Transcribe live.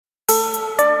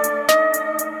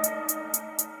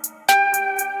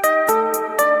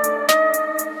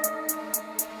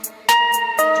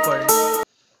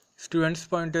Students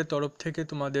পয়েন্টের তরফ থেকে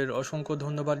তোমাদের অসংখ্য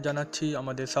ধন্যবাদ জানাচ্ছি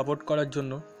আমাদের সাপোর্ট করার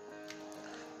জন্য।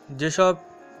 যেসব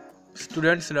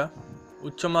স্টুডেন্টসরা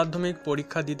উচ্চ মাধ্যমিক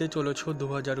পরীক্ষা দিতে চলেছো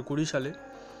 2020 সালে,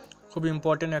 খুব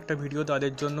ইম্পর্টেন্ট একটা ভিডিও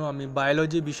তাদের জন্য। আমি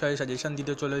বায়োলজি বিষয়ে সাজেশান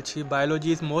দিতে চলেছি। Biology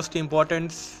is most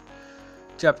important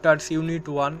chapters unit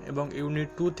 1 এবং ইউনিট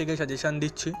 2 থেকে সাজেশান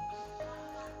দিচ্ছি।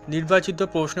 নির্বাচিত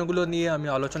প্রশ্নগুলো নিয়ে আমি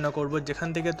আলোচনা করব, যেখান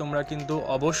থেকে তোমরা কিন্তু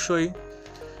অবশ্যই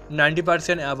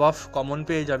 90% অ্যাবভ কমন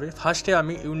পেয়ে যাবে। ফার্স্টে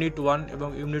আমি ইউনিট 1 এবং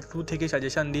ইউনিট 2 থেকে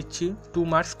সাজেশান দিচ্ছি 2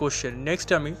 মার্কস কোশ্চেন। নেক্সট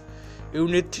আমি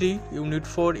ইউনিট 3, ইউনিট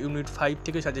 4, ইউনিট 5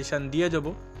 থেকে সাজেশান দিয়ে যাব।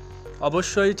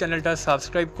 অবশ্যই চ্যানেলটা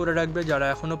সাবস্ক্রাইব করে রাখবে, যারা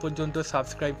এখনও পর্যন্ত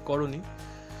সাবস্ক্রাইব করোনি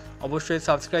অবশ্যই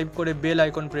সাবস্ক্রাইব করে বেল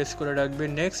আইকন প্রেস করে রাখবে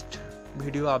নেক্সট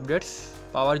ভিডিও আপডেটস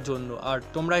পাওয়ার জন্য। আর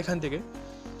তোমরা এখান থেকে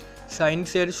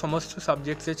সায়েন্সের সমস্ত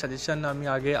সাবজেক্টসের সাজেশান আমি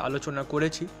আগে আলোচনা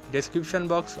করেছি। ডেসক্রিপশন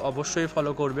বক্স অবশ্যই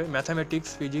ফলো করবে। Mathematics,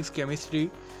 physics, chemistry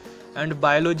and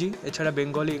biology, এছাড়া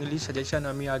বেঙ্গলি, ইংলিশ সাজেশান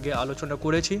আমি আগে আলোচনা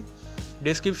করেছি।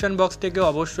 ডেসক্রিপশন বক্স থেকে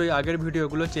অবশ্যই আগের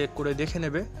ভিডিওগুলো চেক করে দেখে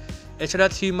নেবে। এছাড়া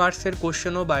 3 মার্কসের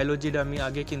কোশ্চেনও বায়োলজির আমি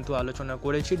আগে কিন্তু আলোচনা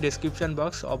করেছি। ডেসক্রিপশন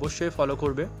বক্স অবশ্যই ফলো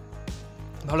করবে।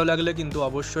 ভালো লাগলে কিন্তু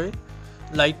অবশ্যই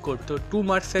লাইক করতো। 2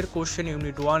 মার্কসের কোশ্চেন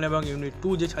ইউনিট 1 এবং ইউনিট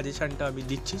 2 যে সাজেশানটা আমি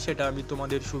দিচ্ছি, সেটা আমি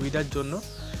তোমাদের সুবিধার জন্য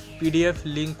পিডিএফ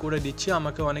লিঙ্ক করে দিচ্ছি।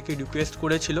 আমাকে অনেকে রিকোয়েস্ট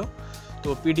করেছিল, তো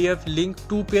পিডিএফ লিঙ্ক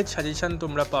 2 পেজ সাজেশান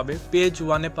তোমরা পাবে। পেজ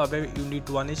 1-এ পাবে ইউনিট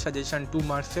 1-এর সাজেশান 2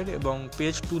 মার্কসের, এবং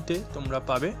পেজ 2-তে তোমরা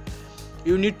পাবে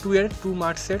ইউনিট 2-এর 2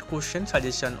 মার্কসের কোশ্চেন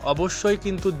সাজেশান। অবশ্যই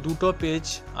কিন্তু দুটো পেজ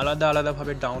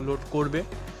আলাদাভাবে ডাউনলোড করবে।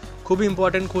 খুব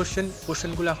ইম্পর্ট্যান্ট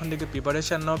কোশ্চেনগুলো এখন থেকে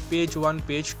প্রিপারেশান নাও। পেজ 1,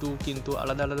 পেজ 2 কিন্তু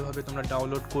আলাদাভাবে তোমরা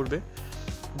ডাউনলোড করবে।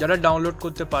 যারা ডাউনলোড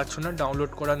করতে পারছো না,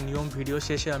 ডাউনলোড করার নিয়ম ভিডিও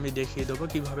শেষে আমি দেখিয়ে দেবো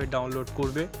কীভাবে ডাউনলোড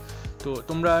করবে। তো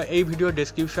তোমরা এই ভিডিও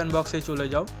ডেসক্রিপশান বক্সে চলে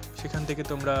যাও, সেখান থেকে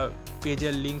তোমরা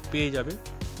পেজের লিঙ্ক পেয়ে যাবে,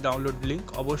 ডাউনলোড লিঙ্ক।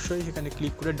 অবশ্যই সেখানে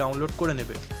ক্লিক করে ডাউনলোড করে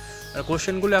নেবে। আর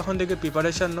কোশ্চেনগুলো এখন থেকে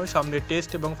প্রিপারেশান নাও, সামনে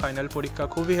টেস্ট এবং ফাইনাল পরীক্ষা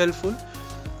খুবই হেল্পফুল।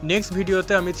 নেক্সট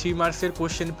ভিডিওতে আমি 3 মার্কসের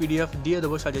কোশ্চেন পিডিএফ দিয়ে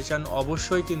দেবো সাজেশান।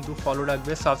 অবশ্যই কিন্তু ফলো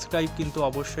রাখবে, সাবস্ক্রাইব কিন্তু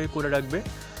অবশ্যই করে রাখবে।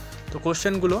 তো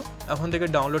কোশ্চেনগুলো এখন থেকে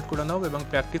ডাউনলোড করে নাও এবং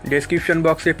প্র্যাকটিস। ডেসক্রিপশন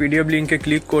বক্সে পিডিএফ লিঙ্কে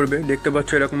ক্লিক করবে, দেখতে পাচ্ছ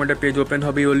এরকম একটা পেজ ওপেন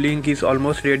হবে। Your link is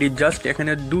almost ready. Just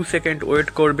এখানে 2 সেকেন্ড ওয়েট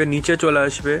করবে, নিচে চলে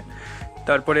আসবে।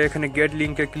 তারপরে এখানে গেট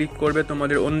লিঙ্কে ক্লিক করবে,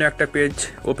 তোমাদের অন্য একটা পেজ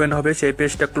ওপেন হবে, সেই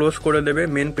পেজটা ক্লোজ করে দেবে।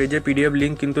 মেন পেজে পিডিএফ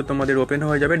লিঙ্ক কিন্তু তোমাদের ওপেন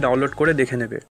হয়ে যাবে, ডাউনলোড করে দেখে নেবে।